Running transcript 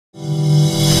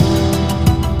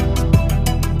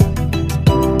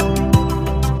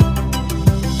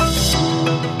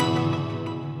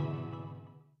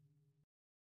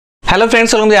Hello friends,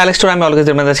 welcome to Alex two. আমি always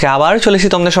আপনাদের আজকে আবার চলে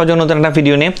এসেছি তোমাদের সবার জন্য নতুন একটা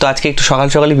ভিডিও নিয়ে। তো আজকে একটু সকাল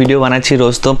সকালই ভিডিও বানাচ্ছি।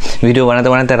 রোজ তো ভিডিও বানাতে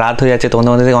বানাতে রাত হয়ে যাচ্ছে। তোমাদের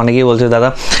মধ্যে থেকে অনেকেই বলছে দাদা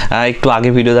একটু আগে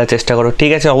ভিডিও দেওয়ার চেষ্টা করো।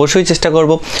 ঠিক আছে, অবশ্যই চেষ্টা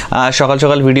করবো সকাল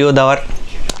সকাল ভিডিও দেওয়ার।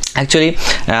 অ্যাকচুয়ালি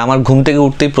আমার ঘুম থেকে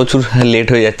উঠতেই প্রচুর লেট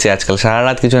হয়ে যাচ্ছে আজকাল। সারা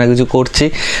রাত কিছু না কিছু করছি,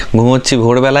 ঘুমোচ্ছি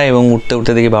ভোরবেলায় এবং উঠতে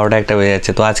উঠতে দেখি 12টা-1টা বেজে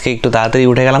যাচ্ছে। তো আজকে একটু তাড়াতাড়ি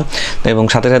উঠে গেলাম এবং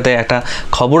সাথে সাথে একটা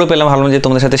খবরও পেলাম, ভাবলাম যে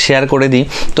তোমাদের সাথে শেয়ার করে দিই।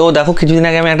 তো দেখো, কিছুদিন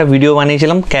আগে আমি একটা ভিডিও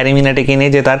বানিয়েছিলাম ক্যারিমিনাটিকে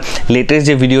নিয়ে, যে তার লেটেস্ট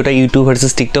যে ভিডিওটা ইউটিউব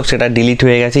ভার্সেস টিকটক, সেটা ডিলিট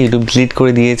হয়ে গেছে। ইউটিউব ডিলিট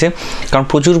করে দিয়েছে, কারণ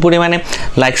প্রচুর পরিমাণে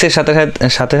লাইকসের সাথে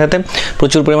সাথে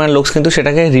প্রচুর পরিমাণে লোক কিন্তু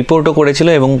সেটাকে রিপোর্টও করেছিল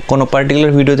এবং কোনো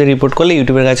পার্টিকুলার ভিডিওতে রিপোর্ট করলে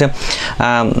ইউটিউবের কাছে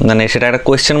মানে সেটা একটা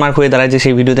কোয়েশ্চেন মার্ক হয়ে দাঁড়ায় যে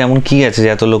সেই ভিডিওতে এমন কী আছে যে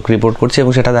এত লোক রিপোর্ট করছে,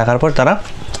 এবং সেটা দেখার পর তারা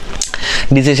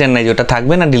ডিসিশন নেয় যে ওটা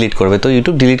থাকবে না ডিলিট করবে। তো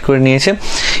ইউটিউব ডিলিট করে নিয়েছে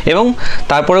এবং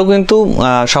তারপরেও কিন্তু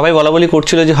সবাই বলাবলি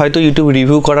করছিল যে হয়তো ইউটিউব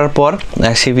রিভিউ করার পর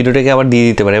সেই ভিডিওটাকে আবার দিয়ে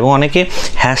দিতে পারে, এবং অনেকে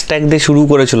হ্যাশট্যাগ দিয়ে শুরু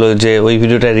করেছিল যে ওই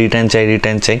ভিডিওটা রিটার্ন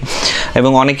চাই,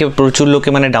 এবং অনেকে প্রচুর লোকে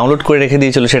মানে ডাউনলোড করে রেখে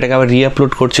দিয়েছিল, সেটাকে আবার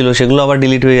রিআপলোড করছিল, সেগুলো আবার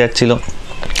ডিলিট হয়ে যাচ্ছিলো।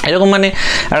 এরকম মানে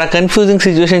একটা কনফিউজিং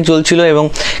সিচুয়েশন চলছিল এবং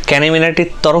ক্যারিমিনাটির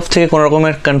তরফ থেকে কোনো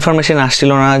রকমের কনফার্মেশন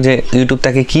আসছিল না যে ইউটিউব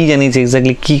তাকে কী জানিয়েছে,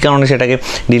 এক্স্যাক্টলি কী কারণে সেটাকে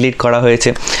ডিলিট করা হয়েছে।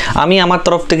 আমি আমার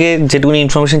তরফ থেকে যেটুকুনি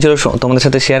ইনফরমেশন ছিল তোমাদের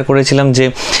সাথে শেয়ার করেছিলাম যে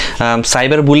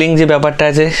সাইবার বুলিং যে ব্যাপারটা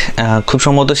আছে, খুব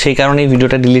সম্ভবত সেই কারণেই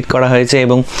ভিডিওটা ডিলিট করা হয়েছে।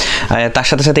 এবং তার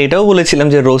সাথে সাথে এটাও বলেছিলাম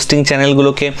যে রোস্টিং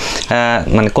চ্যানেলগুলোকে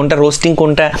মানে কোনটা রোস্টিং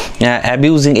কোনটা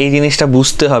অ্যাবিউজিং এই জিনিসটা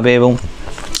বুঝতে হবে, এবং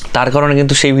তার কারণে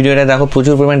কিন্তু সেই ভিডিওটা দেখো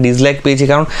প্রচুর পরিমাণ ডিসলাইক পেয়েছি।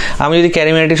 কারণ আমি যদি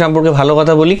ক্যারিমিনাটি সম্পর্কে ভালো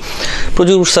কথা বলি,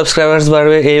 প্রচুর সাবস্ক্রাইবার্স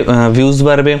বাড়বে, ভিউজ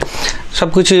বাড়বে, সব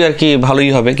কিছুই আর কি ভালোই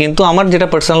হবে। কিন্তু আমার যেটা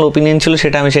পার্সোনাল ওপিনিয়ন ছিল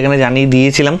সেটা আমি সেখানে জানিয়ে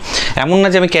দিয়েছিলাম। এমন না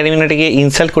যে আমি ক্যারিমিনাটিকে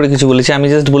ইনসাল্ট করে কিছু বলেছি, আমি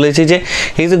জাস্ট বলেছি যে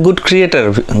he is a good creator,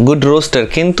 good roaster.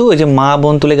 কিন্তু ওই যে মা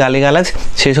বোন তুলে গালিগালাজ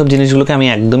সেই সব জিনিসগুলোকে আমি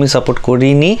একদমই সাপোর্ট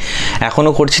করিনি,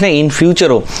 এখনও করছি না, ইন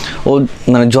ফিউচারও। ও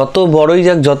মানে যত বড়ই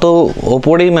যাক, যত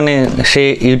ওপরেই মানে সে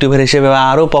ইউটিউবার হিসেবে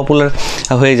আরও পপুলার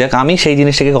হয়ে যাক, আমি সেই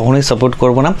জিনিসটাকে কখনোই সাপোর্ট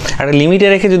করবো না। একটা লিমিটে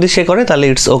রেখে যদি সে করে তাহলে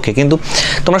ইটস ওকে। কিন্তু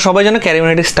তোমরা সবাই জানো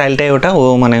ক্যারিমিনাটির স্টাইলটাই ওটা, ও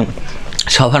মানে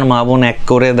সবার মা বোন এক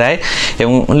করে দেয়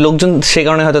এবং লোকজন সে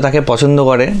কারণে হয়তো তাকে পছন্দ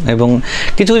করে। এবং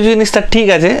কিছু কিছু জিনিস তার ঠিক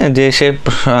আছে যে সে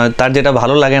তার যেটা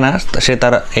ভালো লাগে না সে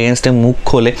তার এগেনস্টে মুখ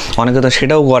খোলে, অনেকে তো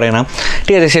সেটাও করে না।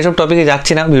 ঠিক আছে, সেসব টপিকে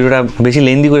যাচ্ছি না, ভিডিওটা বেশি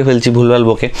লেন্দি করে ফেলছি ভুলভাল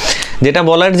বকে। যেটা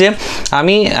বলার যে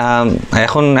আমি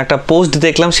এখন একটা পোস্ট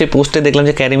দেখলাম, সেই পোস্টে দেখলাম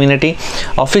যে ক্যারিমিনাটি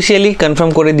অফিসিয়ালি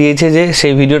কনফার্ম করে দিয়েছে যে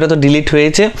সেই ভিডিওটা তো ডিলিট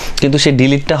হয়েছে, কিন্তু সেই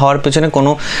ডিলিটটা হওয়ার পেছনে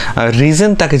কোনো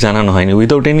রিজন তাকে জানানো হয়নি।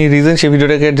 উইদাউট এনি রিজন সেই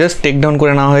ভিডিওটাকে জাস্ট টেক ডাউন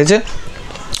করে নেওয়া হয়েছে।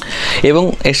 এবং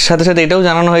এর সাথে সাথে এটাও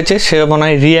জানানো হয়েছে সে মনে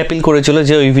হয় রিঅ্যাপিল করেছিল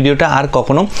যে ওই ভিডিওটা আর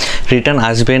কখনো রিটার্ন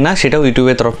আসবে না, সেটাও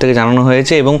ইউটিউবের তরফ থেকে জানানো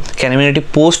হয়েছে। এবং ক্যারিমিনাটি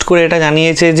পোস্ট করে এটা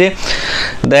জানিয়েছে যে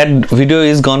that video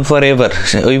is gone for ever,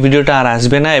 ওই ভিডিওটা আর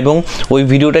আসবে না। এবং ওই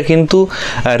ভিডিওটা কিন্তু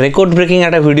রেকর্ড ব্রেকিং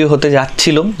একটা ভিডিও হতে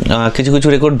যাচ্ছিল, কিছু কিছু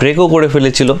রেকর্ড ব্রেকও করে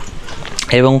ফেলেছিল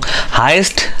এবং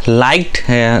হায়েস্ট লাইকড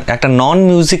একটা নন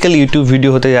মিউজিক্যাল ইউটিউব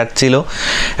ভিডিও হতে যাচ্ছিল।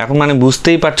 এখন মানে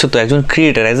বুঝতেই পারছো তো, একজন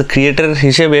ক্রিয়েটার, অ্যাজ এ ক্রিয়েটার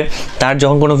হিসেবে তার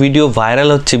যখন কোনো ভিডিও ভাইরাল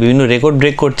হচ্ছে, বিভিন্ন রেকর্ড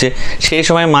ব্রেক করছে, সেই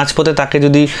সময় মাঝপথে তাকে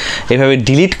যদি এভাবে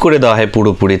ডিলিট করে দেওয়া হয়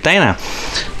পুরোপুরি, তাই না,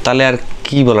 তাহলে আর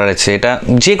কী বলার আছে। এটা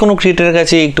যে কোনো ক্রিয়েটারের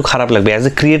কাছে একটু খারাপ লাগবে। অ্যাজ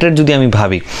এ ক্রিয়েটার যদি আমি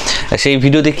ভাবি সেই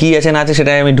ভিডিওতে কী আছে না আছে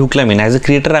সেটাই আমি ঢুকলামই না। অ্যাজ এ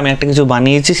ক্রিয়েটার আমি একটা কিছু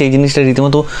বানিয়েছি, সেই জিনিসটা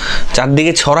রীতিমতো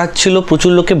চারদিকে ছড়াচ্ছিল,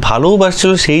 প্রচুর লোকে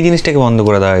ভালোবাসছিল, সেই জিনিসটাকে বন্ধ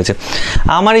করে দেওয়া হয়েছে।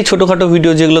 আমার এই ছোটোখাটো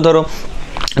ভিডিও যেগুলো ধরো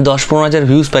 10-15 হাজার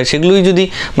ভিউজ পায়, সেগুলোই যদি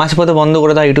মাঝপথে বন্ধ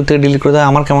করে দেয়, ইউটিউব থেকে ডিলিট করে দেয়,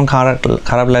 আমার কেমন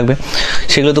খারাপ লাগবে।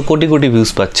 সেগুলো তো কোটি কোটি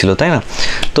ভিউজ পাচ্ছিল, তাই না।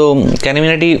 তো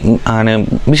ক্যারিমিনাটি মানে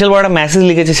বিশাল বড় একটা মেসেজ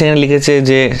লিখেছে, সেখানে লিখেছে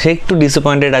যে সে একটু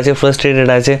ডিসঅ্যাপয়েন্টেড আছে, ফ্রাস্ট্রেটেড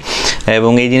আছে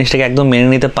এবং এই জিনিসটাকে একদম মেনে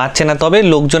নিতে পারছে না। তবে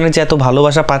লোকজনের যে এত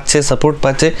ভালোবাসা পাচ্ছে, সাপোর্ট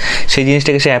পাচ্ছে, সেই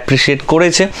জিনিসটাকে সে অ্যাপ্রিসিয়েট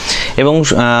করেছে। এবং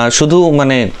শুধু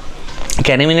মানে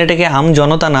ক্যারিমিনাটিকে আম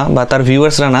জনতা না বা তার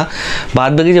ভিউয়ার্সরা না,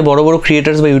 বাদ বাকি যে বড় বড়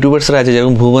ক্রিয়েটার্স বা ইউটিউবার্সরা আছে,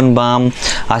 যেরকম ভুবন বাম,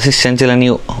 আশিস চাঞ্চেলানি,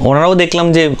 ওনারাও দেখলাম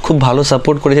যে খুব ভালো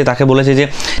সাপোর্ট করেছে। তাকে বলেছে যে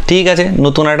ঠিক আছে,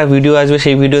 নতুন একটা ভিডিও আসবে,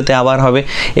 সেই ভিডিওতে আবার হবে,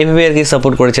 এভাবে আর কি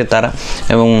সাপোর্ট করেছে তারা।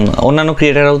 এবং অন্যান্য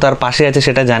ক্রিয়েটাররাও তার পাশে আছে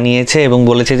সেটা জানিয়েছে এবং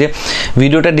বলেছে যে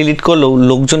ভিডিওটা ডিলিট করলেও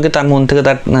লোকজনকে তার মন থেকে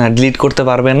তার ডিলিট করতে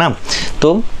পারবে না। তো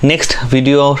নেক্সট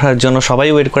ভিডিওর জন্য সবাই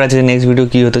ওয়েট করে আছে যে নেক্সট ভিডিও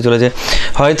কী হতে চলেছে।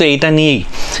 হয়তো এইটা নিয়েই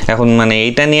এখন মানে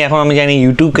এইটা নিয়ে এখন আমি জানি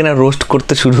ইউটিউব কেনা রোস্ট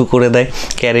করতে শুরু করে দেয়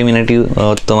ক্যারিমিনাটি।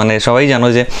 তো মানে সবাই জানো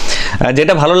যে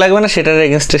যেটা ভালো লাগবে না সেটার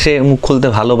এগেনস্টে সে মুখ খুলতে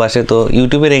ভালোবাসে। তো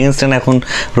ইউটিউবের এগেনস্টে না এখন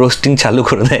রোস্টিং চালু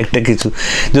করে দেয় একটা কিছু,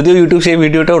 যদিও ইউটিউব সেই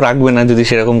ভিডিওটাও রাখবে না যদি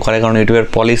সেরকম করে, কারণ ইউটিউবের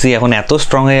পলিসি এখন এত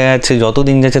স্ট্রং হয়ে যাচ্ছে, যত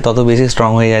দিন যাচ্ছে তত বেশি স্ট্রং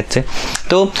হয়ে যাচ্ছে।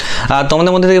 তো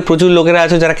তোমাদের মধ্যে থেকে প্রচুর লোকেরা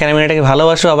আছো যারা ক্যারিমিনাটিকে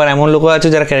ভালোবাসো, আবার এমন লোকও আছো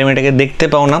যারা ক্যারিমিনাটিকে দেখতে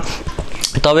পাও না।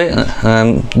 তবে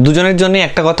দুজনের জন্যই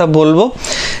একটা কথা বলবো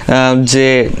যে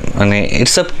মানে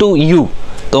ইটস আপ টু ইউ,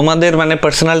 তোমাদের মানে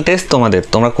পার্সোনাল টেস্ট তোমাদের,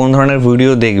 তোমরা কোন ধরনের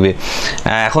ভিডিও দেখবে।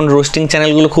 এখন রোস্টিং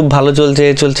চ্যানেলগুলো খুব ভালো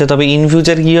চলছে, তবে ইন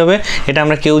ফিউচার কী হবে এটা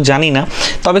আমরা কেউ জানি না।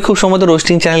 তবে খুব সম্ভবত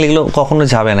রোস্টিং চ্যানেল এগুলো কখনো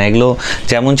যাবে না, এগুলো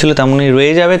যেমন ছিল তেমনই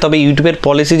রয়ে যাবে। তবে ইউটিউবের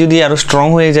পলিসি যদি আরও স্ট্রং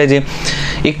হয়ে যায় যে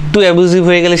একটু অ্যাবিউজিভ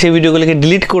হয়ে গেলে সেই ভিডিওগুলোকে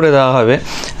ডিলিট করে দেওয়া হবে।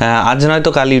 আজ নয়তো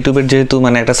কাল ইউটিউবের যেহেতু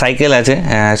মানে একটা সাইকেল আছে,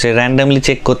 সে র্যান্ডামলি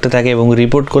চেক করতে থাকে এবং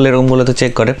রিপোর্ট করলে এরকমগুলো তো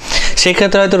চেক করে,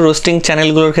 সেক্ষেত্রে হয়তো রোস্টিং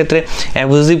চ্যানেলগুলোর ক্ষেত্রে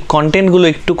অ্যাবিউজিভ কন্টেন্টগুলো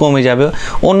একটু কমে যাবে।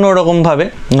 অন্যরকমভাবে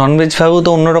ননভেজভাবেও তো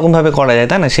অন্যরকমভাবে করা যায়,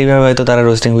 তাই না? সেইভাবে হয়তো তারা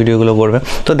রোস্টিং ভিডিওগুলো করবে।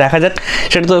 তো দেখা যাক,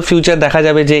 সেটা তো ফিউচার দেখা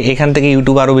যাবে যে এখান থেকে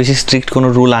ইউটিউব আরও বেশি স্ট্রিক্ট কোনো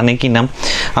রুল আনে কি না।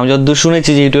 আমি যতদূর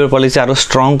শুনেছি যে ইউটিউবের পলিসি আরও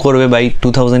স্ট্রং করবে বাই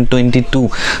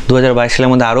 2022 সালের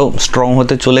মধ্যে আরও স্ট্রং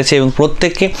হতে চলেছে এবং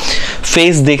প্রত্যেককে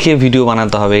ফেস দেখিয়ে ভিডিও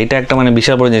বানাতে হবে। এটা একটা মানে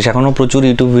বিশাল বড় জিনিস। এখনও প্রচুর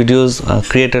ইউটিউব ভিডিওস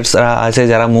ক্রিয়েটার্সরা আছে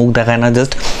যারা মুখ দেখায় না,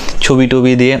 জাস্ট ছবি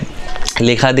টবি দিয়ে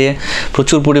লেখা দিয়ে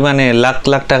প্রচুর পরিমাণে লাখ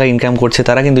লাখ টাকা ইনকাম করছে।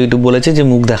 তারা কিন্তু ইউটিউব বলেছে যে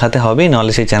মুখ দেখাতে হবেই,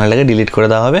 নাহলে সেই চ্যানেলটাকে ডিলিট করে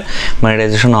দেওয়া হবে,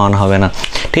 মনিটাইজেশন অন হবে না।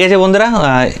 ঠিক আছে বন্ধুরা,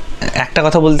 একটা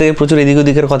কথা বলতে গিয়ে প্রচুর এদিক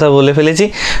ওদিকের কথা বলে ফেলেছি,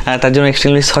 তার জন্য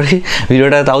এক্সট্রিমলি সরি।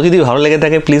 ভিডিওটা তাও যদি ভালো লেগে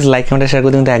থাকে প্লিজ লাইক কমেন্ট শেয়ার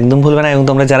করতে কিন্তু একদম ভুলবে না। এবং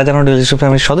তোমরা যারা জানো রিলেশনশিপ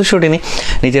ফ্যামিলির সদস্য ওঠেনি,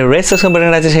 নিজের রেড সাবস্ক্রাইব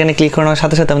বাটন আছে সেখানে ক্লিক করানোর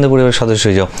সাথে সাথে আমাদের পরিবারের সদস্য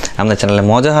হয়ে যাও। আমাদের চ্যানেলে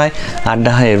মজা হয়,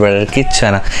 আড্ডা হয়, এরপর আর কিচ্ছু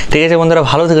হয় না। ঠিক আছে বন্ধুরা,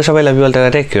 ভালো থেকো সবাই, love you all,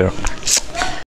 take care.